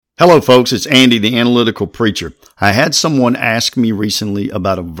Hello, folks. It's Andy, the analytical preacher. I had someone ask me recently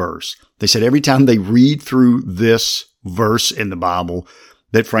about a verse. They said every time they read through this verse in the Bible,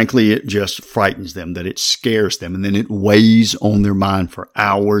 that frankly, it just frightens them, that it scares them, and then it weighs on their mind for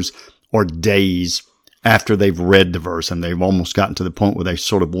hours or days after they've read the verse, and they've almost gotten to the point where they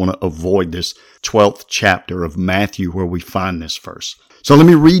sort of want to avoid this 12th chapter of Matthew where we find this verse. So let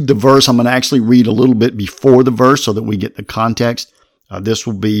me read the verse. I'm going to actually read a little bit before the verse so that we get the context. This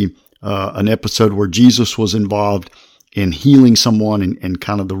will be an episode where Jesus was involved in healing someone and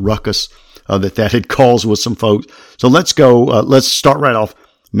kind of the ruckus that had caused with some folks. So let's go. Let's start right off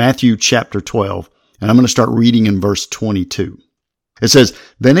Matthew chapter 12, and I'm going to start reading in verse 22. It says,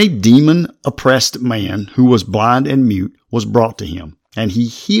 "Then a demon-oppressed man who was blind and mute was brought to him, and he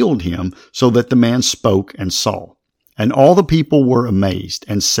healed him so that the man spoke and saw. And all the people were amazed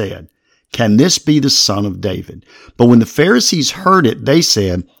and said, 'Can this be the son of David?' But when the Pharisees heard it, they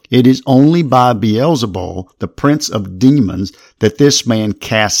said, 'It is only by Beelzebul, the prince of demons, that this man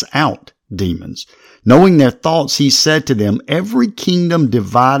casts out demons.' Knowing their thoughts, he said to them, 'Every kingdom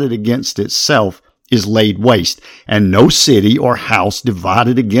divided against itself is laid waste, and no city or house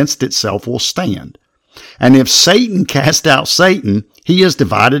divided against itself will stand. And if Satan cast out Satan, he is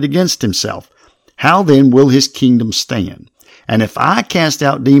divided against himself. How then will his kingdom stand? And if I cast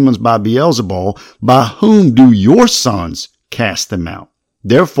out demons by Beelzebul, by whom do your sons cast them out?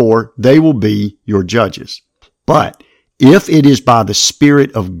 Therefore, they will be your judges. But if it is by the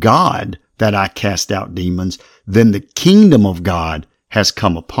Spirit of God that I cast out demons, then the kingdom of God has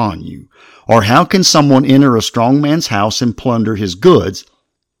come upon you. Or how can someone enter a strong man's house and plunder his goods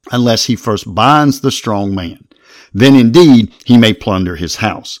unless he first binds the strong man? Then indeed he may plunder his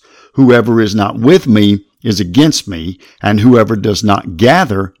house. Whoever is not with me is against me, and whoever does not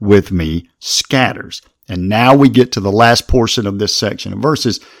gather with me scatters." And now we get to the last portion of this section of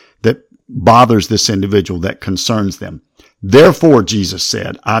verses that bothers this individual, that concerns them. "Therefore," Jesus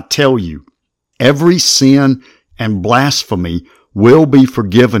said, "I tell you, every sin and blasphemy will be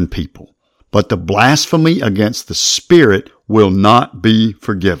forgiven people, but the blasphemy against the Spirit will not be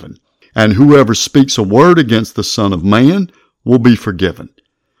forgiven. And whoever speaks a word against the Son of Man will be forgiven.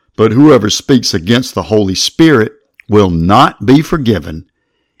 But whoever speaks against the Holy Spirit will not be forgiven,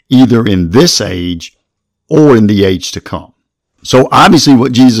 either in this age or in the age to come." So obviously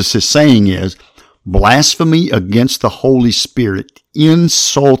what Jesus is saying is blasphemy against the Holy Spirit,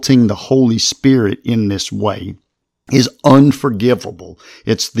 insulting the Holy Spirit in this way, is unforgivable.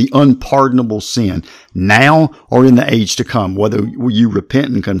 It's the unpardonable sin, now or in the age to come, whether you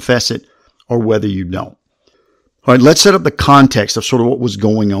repent and confess it or whether you don't. All right, let's set up the context of sort of what was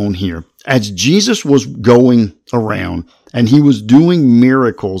going on here. As Jesus was going around and he was doing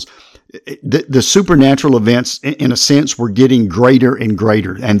miracles, the supernatural events, in a sense, were getting greater and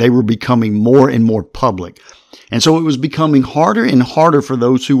greater, and they were becoming more and more public. And so it was becoming harder and harder for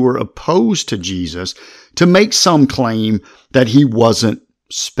those who were opposed to Jesus to make some claim that he wasn't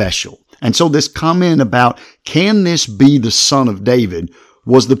special. And so this comment about, can this be the son of David,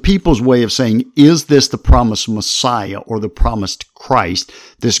 was the people's way of saying, is this the promised Messiah or the promised Christ,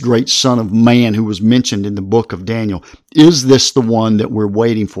 this great Son of Man who was mentioned in the book of Daniel? Is this the one that we're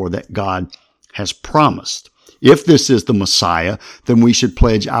waiting for, that God has promised? If this is the Messiah, then we should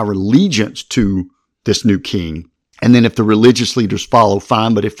pledge our allegiance to this new king. And then if the religious leaders follow,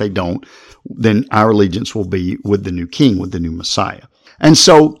 fine, but if they don't, then our allegiance will be with the new king, with the new Messiah. And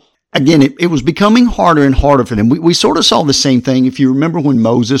so, again, it was becoming harder and harder for them. We sort of saw the same thing if you remember when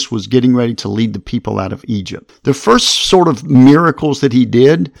Moses was getting ready to lead the people out of Egypt. The first sort of miracles that he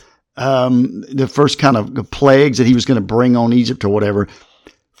did, the first kind of plagues that he was going to bring on Egypt or whatever,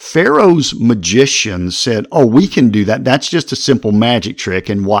 Pharaoh's magicians said, "Oh, we can do that. That's just a simple magic trick,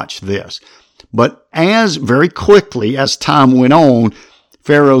 and watch this." But very quickly, as time went on,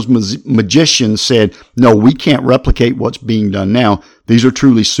 Pharaoh's magicians said, "No, we can't replicate what's being done now. These are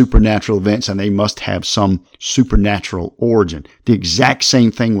truly supernatural events, and they must have some supernatural origin." The exact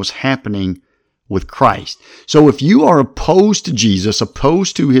same thing was happening with Christ. So if you are opposed to Jesus,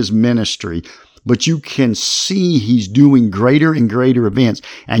 opposed to his ministry, but you can see he's doing greater and greater events,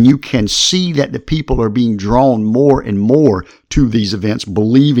 and you can see that the people are being drawn more and more to these events,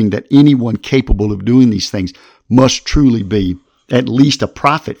 believing that anyone capable of doing these things must truly be at least a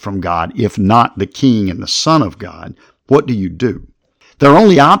prophet from God, if not the king and the son of God, what do you do? Their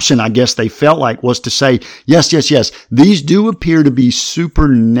only option, I guess they felt like, was to say, yes, these do appear to be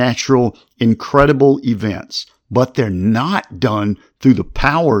supernatural, incredible events, but they're not done through the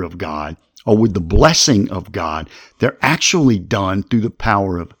power of God or with the blessing of God. They're actually done through the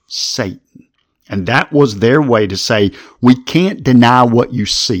power of Satan. And that was their way to say, we can't deny what you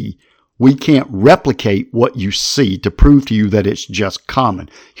see. We can't replicate what you see to prove to you that it's just common.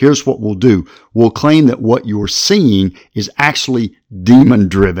 Here's what we'll do. We'll claim that what you're seeing is actually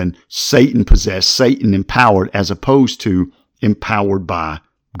demon-driven, Satan-possessed, Satan-empowered, as opposed to empowered by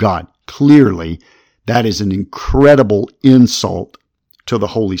God. Clearly, that is an incredible insult to the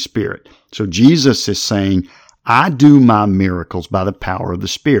Holy Spirit. So Jesus is saying, I do my miracles by the power of the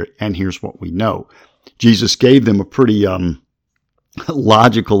Spirit. And here's what we know. Jesus gave them a pretty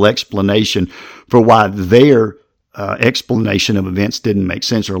logical explanation for why their explanation of events didn't make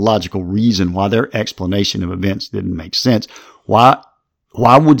sense, or a logical reason why their explanation of events didn't make sense. Why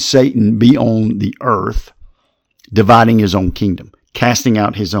would Satan be on the earth dividing his own kingdom, casting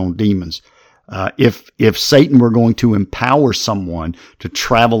out his own demons? If Satan were going to empower someone to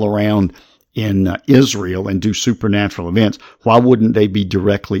travel around in Israel and do supernatural events, why wouldn't they be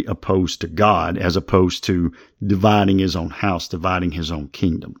directly opposed to God as opposed to dividing his own house, dividing his own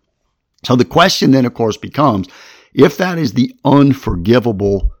kingdom? So the question then, of course, becomes, if that is the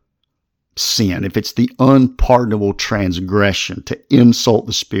unforgivable sin, if it's the unpardonable transgression to insult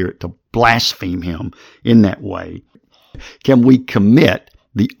the Spirit, to blaspheme him in that way, can we commit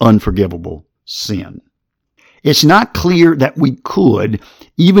the unforgivable sin? It's not clear that we could,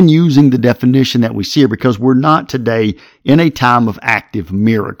 even using the definition that we see here, because we're not today in a time of active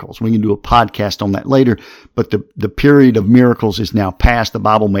miracles. We can do a podcast on that later, but the period of miracles is now past. The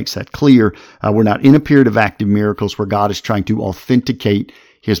Bible makes that clear. We're not in a period of active miracles where God is trying to authenticate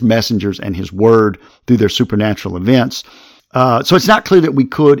his messengers and his word through their supernatural events. So it's not clear that we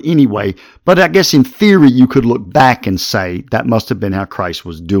could anyway, but I guess in theory you could look back and say that must have been how Christ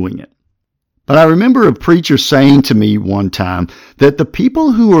was doing it. But I remember a preacher saying to me one time that the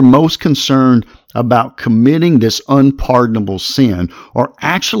people who are most concerned about committing this unpardonable sin are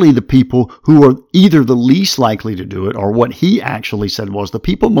actually the people who are either the least likely to do it, or what he actually said was the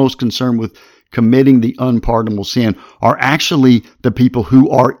people most concerned with committing the unpardonable sin are actually the people who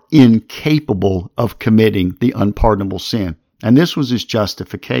are incapable of committing the unpardonable sin. And this was his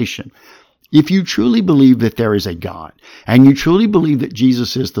justification. If you truly believe that there is a God, and you truly believe that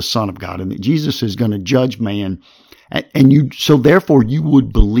Jesus is the Son of God, and that Jesus is going to judge man, so therefore you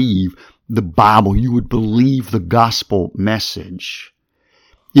would believe the Bible, you would believe the gospel message.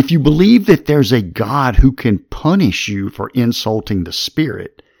 If you believe that there's a God who can punish you for insulting the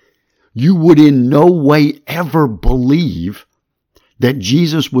Spirit, you would in no way ever believe that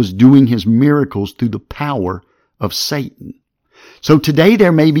Jesus was doing his miracles through the power of Satan. So today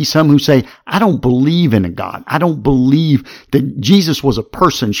there may be some who say, I don't believe in a God. I don't believe that Jesus was a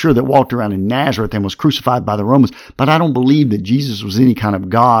person, sure, that walked around in Nazareth and was crucified by the Romans, but I don't believe that Jesus was any kind of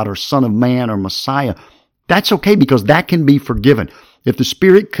God or Son of Man or Messiah. That's okay, because that can be forgiven. If the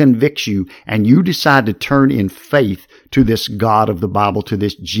Spirit convicts you and you decide to turn in faith to this God of the Bible, to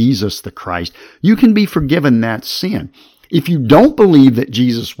this Jesus the Christ, you can be forgiven that sin. If you don't believe that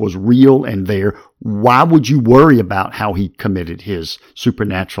Jesus was real and there, why would you worry about how he committed his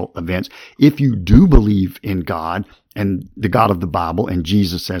supernatural events? If you do believe in God and the God of the Bible and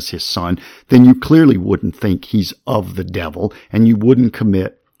Jesus as his Son, then you clearly wouldn't think he's of the devil and you wouldn't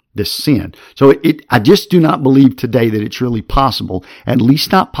commit this sin. So I just do not believe today that it's really possible, at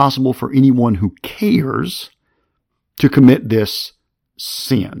least not possible for anyone who cares, to commit this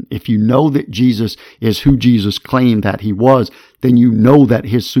sin. If you know that Jesus is who Jesus claimed that he was, then you know that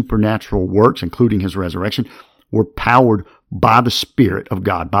his supernatural works, including his resurrection, were powered by the Spirit of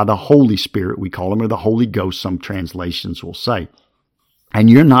God, by the Holy Spirit, we call him, or the Holy Ghost, some translations will say. And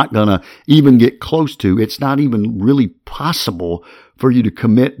you're not going to even get close to, it's not even really possible for you to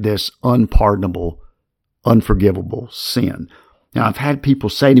commit this unpardonable, unforgivable sin. Now, I've had people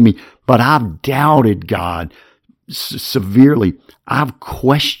say to me, but I've doubted God severely. I've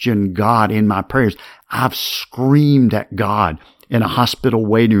questioned God in my prayers. I've screamed at God in a hospital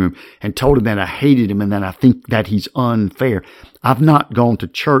waiting room and told him that I hated him and that I think that he's unfair. I've not gone to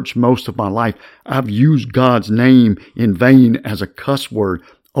church most of my life. I've used God's name in vain as a cuss word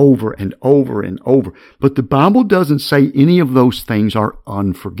over and over and over. But the Bible doesn't say any of those things are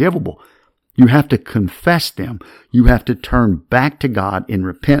unforgivable. You have to confess them. You have to turn back to God in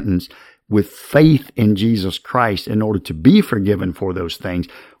repentance with faith in Jesus Christ in order to be forgiven for those things.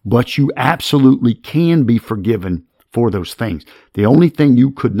 But you absolutely can be forgiven for those things. The only thing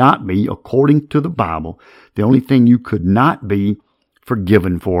you could not be, according to the Bible, the only thing you could not be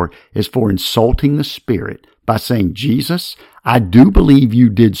forgiven for is for insulting the Spirit by saying, Jesus, I do believe you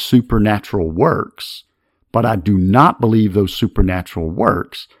did supernatural works, but I do not believe those supernatural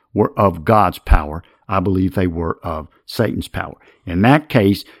works were of God's power. I believe they were of Satan's power. In that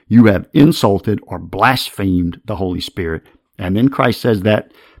case, you have insulted or blasphemed the Holy Spirit. And then Christ says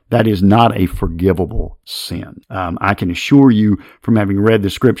that that is not a forgivable sin. I can assure you from having read the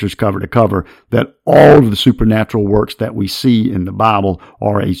scriptures cover to cover that all of the supernatural works that we see in the Bible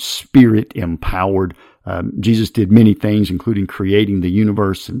are a spirit-empowered. Jesus did many things, including creating the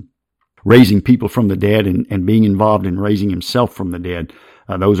universe and raising people from the dead and being involved in raising himself from the dead.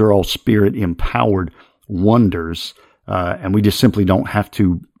 Those are all spirit-empowered wonders, and we just simply don't have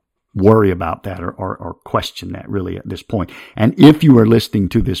to worry about that or question that really at this point. And if you are listening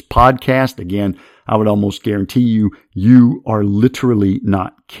to this podcast, again, I would almost guarantee you are literally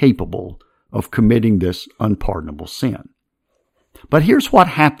not capable of committing this unpardonable sin. But here's what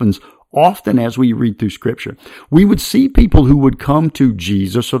happens often as we read through Scripture. We would see people who would come to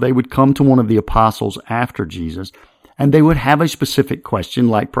Jesus, or they would come to one of the apostles after Jesus, and they would have a specific question,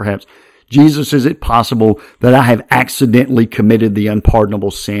 like perhaps, Jesus, is it possible that I have accidentally committed the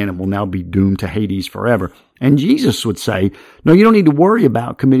unpardonable sin and will now be doomed to Hades forever? And Jesus would say, no, you don't need to worry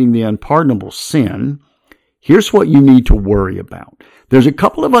about committing the unpardonable sin. Here's what you need to worry about. There's a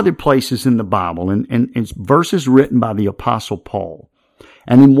couple of other places in the Bible, and it's verses written by the Apostle Paul.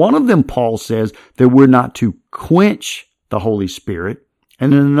 And in one of them, Paul says that we're not to quench the Holy Spirit.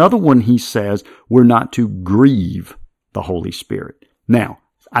 And in another one, he says we're not to grieve the Holy Spirit. Now,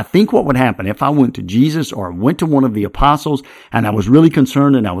 I think what would happen if I went to Jesus or went to one of the apostles and I was really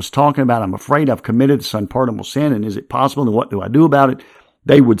concerned and I was talking about, I'm afraid I've committed this unpardonable sin and is it possible and what do I do about it?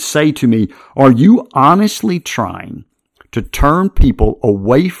 They would say to me, are you honestly trying to turn people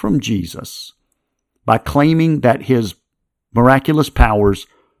away from Jesus by claiming that his miraculous powers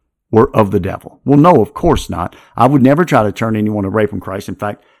were of the devil? Well, no, of course not. I would never try to turn anyone away from Christ. In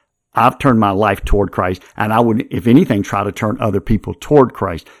fact, I've turned my life toward Christ, and I would, if anything, try to turn other people toward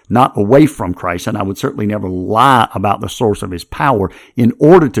Christ, not away from Christ. And I would certainly never lie about the source of his power in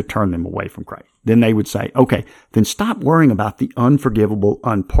order to turn them away from Christ. Then they would say, okay, then stop worrying about the unforgivable,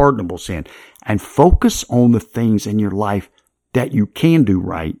 unpardonable sin and focus on the things in your life that you can do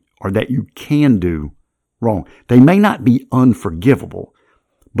right or that you can do wrong. They may not be unforgivable,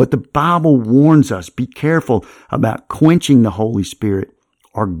 but the Bible warns us, be careful about quenching the Holy Spirit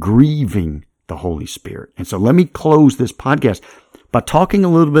or grieving the Holy Spirit. And so let me close this podcast by talking a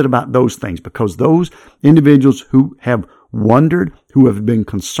little bit about those things, because those individuals who have wondered, who have been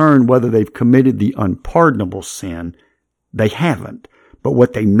concerned whether they've committed the unpardonable sin, they haven't. But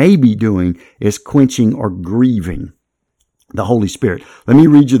what they may be doing is quenching or grieving the Holy Spirit. Let me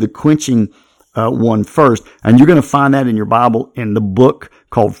read you the quenching one first, and you're going to find that in your Bible in the book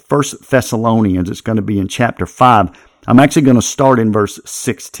called 1 Thessalonians. It's going to be in chapter 5. I'm actually going to start in verse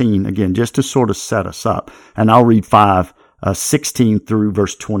 16, again, just to sort of set us up. And I'll read 16 through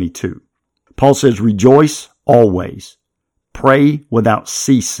verse 22. Paul says, rejoice always, pray without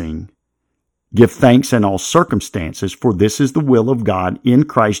ceasing, give thanks in all circumstances, for this is the will of God in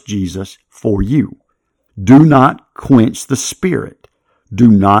Christ Jesus for you. Do not quench the Spirit. Do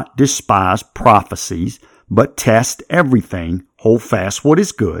not despise prophecies, but test everything, hold fast what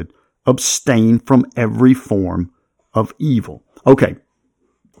is good, abstain from every form of evil. Okay,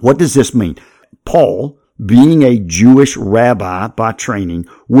 what does this mean? Paul, being a Jewish rabbi by training,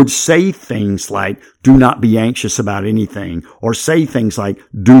 would say things like, do not be anxious about anything, or say things like,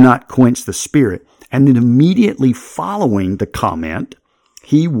 do not quench the Spirit. And then immediately following the comment,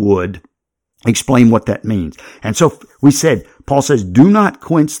 he would explain what that means. And so we said, Paul says, do not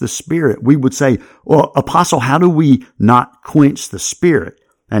quench the Spirit. We would say, well, Apostle, how do we not quench the Spirit?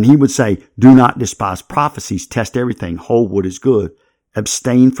 And he would say, do not despise prophecies, test everything, hold what is good,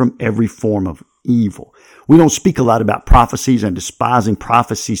 abstain from every form of evil. We don't speak a lot about prophecies and despising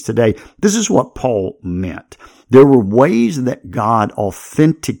prophecies today. This is what Paul meant. There were ways that God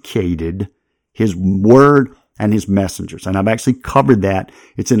authenticated his word and his messengers. And I've actually covered that.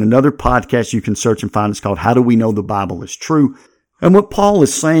 It's in another podcast you can search and find. It's called How Do We Know the Bible is True? And what Paul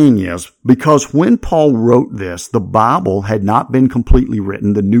is saying is, because when Paul wrote this, the Bible had not been completely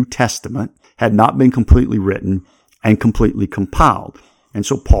written. The New Testament had not been completely written and completely compiled. And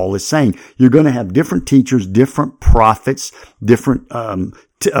so Paul is saying, you're going to have different teachers, different prophets, different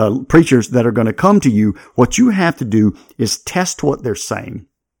preachers that are going to come to you. What you have to do is test what they're saying.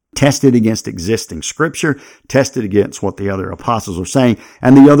 Test it against existing scripture, test it against what the other apostles are saying,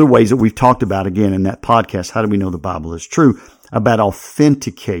 and the other ways that we've talked about again in that podcast, How Do We Know the Bible is True, about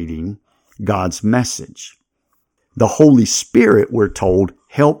authenticating God's message. The Holy Spirit, we're told,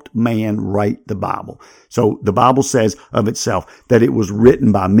 helped man write the Bible. So the Bible says of itself that it was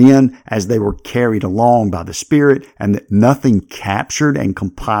written by men as they were carried along by the Spirit, and that nothing captured and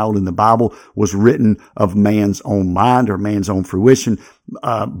compiled in the Bible was written of man's own mind or man's own fruition,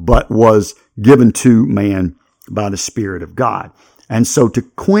 but was given to man by the Spirit of God. And so to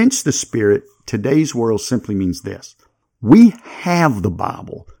quench the Spirit, today's world simply means this: we have the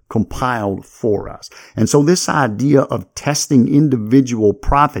Bible compiled for us. And so this idea of testing individual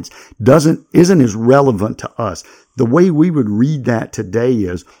prophets isn't as relevant to us. The way we would read that today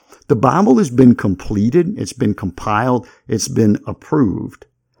is the Bible has been completed, it's been compiled, it's been approved.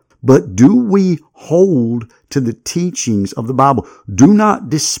 But do we hold to the teachings of the Bible? Do not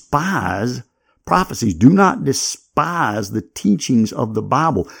despise prophecies. Do not despise the teachings of the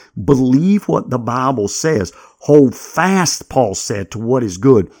Bible. Believe what the Bible says. Hold fast, Paul said, to what is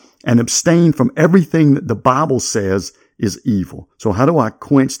good, and abstain from everything that the Bible says is evil. So how do I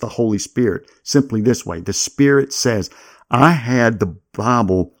quench the Holy Spirit? Simply this way. The Spirit says, I had the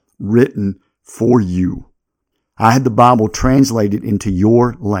Bible written for you. I had the Bible translated into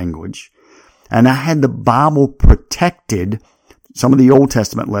your language. And I had the Bible protected, some of the Old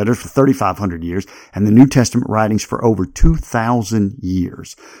Testament letters for 3,500 years, and the New Testament writings for over 2,000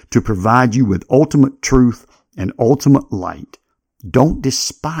 years, to provide you with ultimate truth and ultimate light. Don't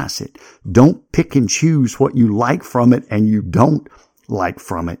despise it. Don't pick and choose what you like from it and you don't like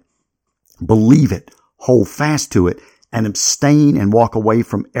from it. Believe it, hold fast to it, and abstain and walk away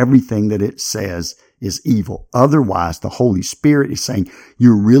from everything that it says is evil. Otherwise, the Holy Spirit is saying,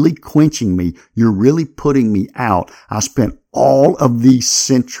 you're really quenching me. You're really putting me out. I spent all of these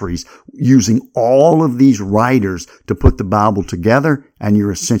centuries using all of these writers to put the Bible together, and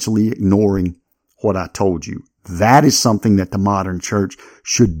you're essentially ignoring what I told you. That is something that the modern church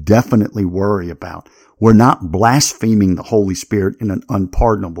should definitely worry about. We're not blaspheming the Holy Spirit in an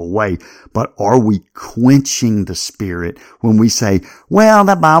unpardonable way, but are we quenching the Spirit when we say, well,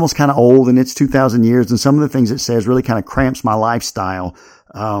 that Bible's kind of old and it's 2,000 years and some of the things it says really kind of cramps my lifestyle.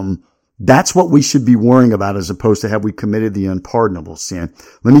 That's what we should be worrying about, as opposed to have we committed the unpardonable sin.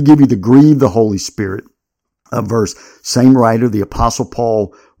 Let me give you the grieve the Holy Spirit verse. Same writer, the Apostle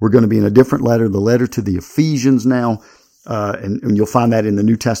Paul. We're going to be in a different letter, the letter to the Ephesians now. And you'll find that in the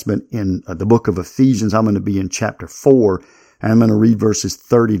New Testament in the book of Ephesians. I'm going to be in chapter 4, and I'm going to read verses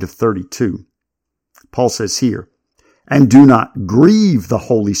 30 to 32. Paul says here, and do not grieve the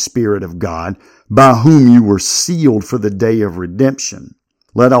Holy Spirit of God, by whom you were sealed for the day of redemption.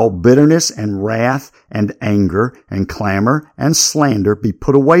 Let all bitterness and wrath and anger and clamor and slander be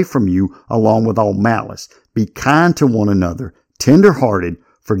put away from you, along with all malice. Be kind to one another, tender-hearted,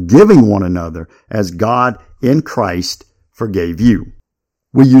 forgiving one another, as God in Christ forgave you.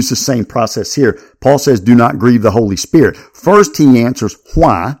 We use the same process here. Paul says, do not grieve the Holy Spirit. First, he answers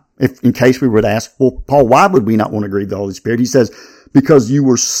why, in case we would ask, well, Paul, why would we not want to grieve the Holy Spirit? He says, because you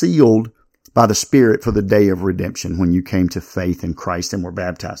were sealed by the Spirit for the day of redemption when you came to faith in Christ and were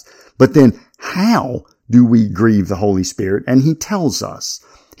baptized. But then how do we grieve the Holy Spirit? And he tells us,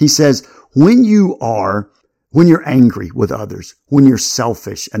 he says, when you're angry with others, when you're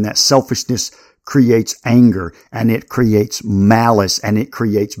selfish, and that selfishness creates anger, and it creates malice, and it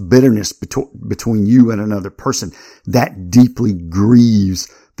creates bitterness between you and another person, that deeply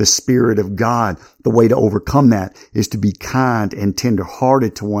grieves the Spirit of God. The way to overcome that is to be kind and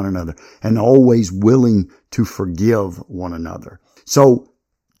tender-hearted to one another, and always willing to forgive one another. So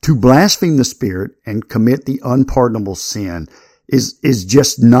to blaspheme the Spirit and commit the unpardonable sin is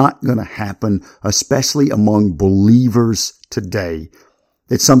just not going to happen, especially among believers today.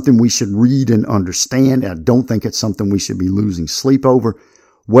 It's something we should read and understand. I don't think it's something we should be losing sleep over.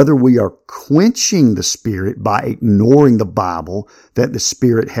 Whether we are quenching the Spirit by ignoring the Bible that the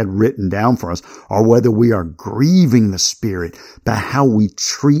Spirit had written down for us, or whether we are grieving the Spirit by how we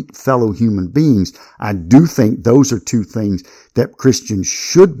treat fellow human beings, I do think those are two things that Christians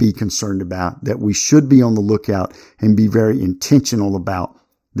should be concerned about, that we should be on the lookout and be very intentional about.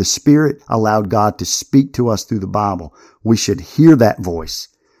 The Spirit allowed God to speak to us through the Bible. We should hear that voice.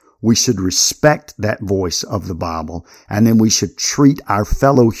 We should respect that voice of the Bible, and then we should treat our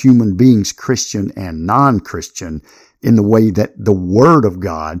fellow human beings, Christian and non-Christian, in the way that the Word of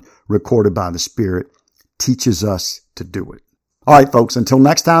God, recorded by the Spirit, teaches us to do it. All right, folks, until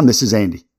next time, this is Andy.